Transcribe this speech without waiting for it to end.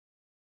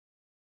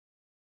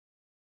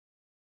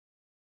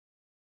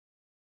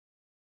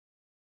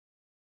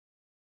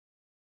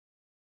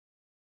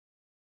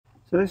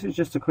So this is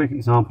just a quick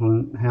example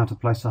on how to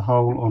place a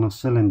hole on a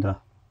cylinder.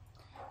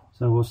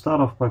 So we'll start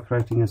off by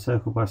creating a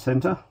circle by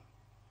center.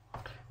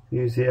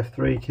 Use the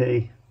F3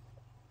 key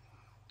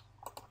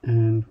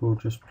and we'll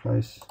just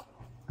place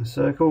a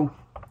circle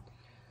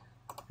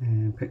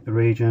and pick the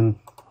region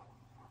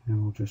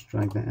and we'll just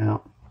drag that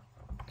out.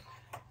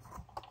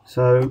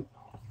 So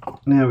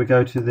now we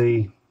go to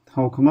the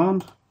hole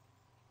command,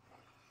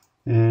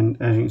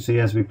 and as you can see,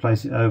 as we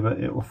place it over,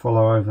 it will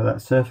follow over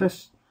that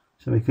surface.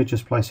 So we could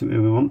just place it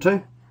where we want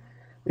to.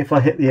 If I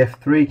hit the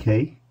F3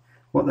 key,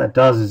 what that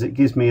does is it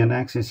gives me an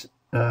axis,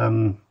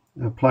 a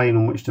plane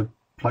on which to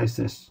place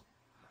this.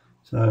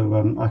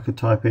 So I could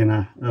type in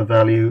a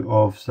value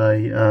of,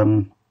 say,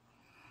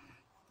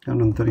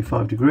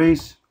 135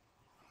 degrees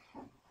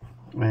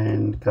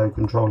and go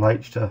Control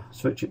H to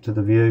switch it to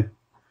the view,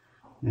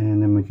 and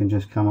then we can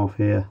just come off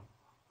here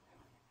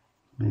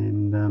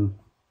and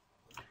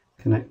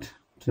connect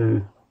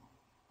to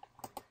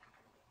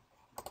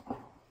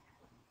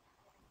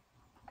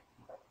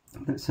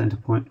that center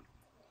point.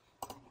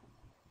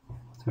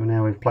 So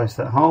now we've placed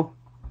that hole.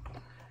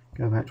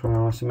 Go back to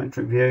our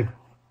isometric view,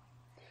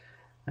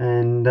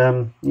 and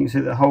you can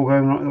see the hole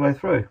going right the way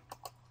through.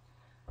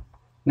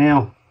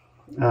 Now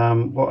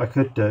what I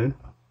could do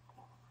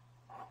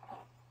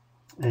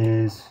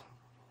is,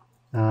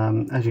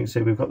 as you can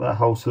see, we've got that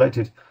hole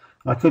selected.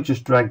 I could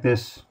just drag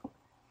this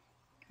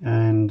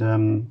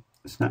and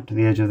snap to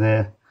the edge of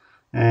there,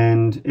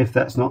 and if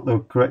that's not the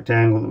correct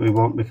angle that we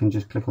want, we can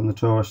just click on the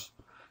torus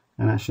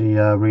and actually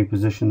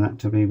reposition that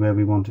to be where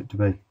we want it to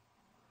be.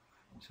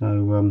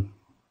 So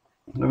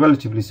a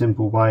relatively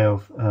simple way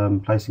of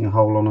placing a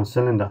hole on a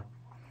cylinder.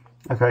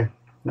 Okay,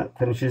 that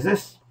finishes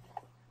this.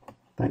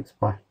 Thanks,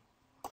 bye.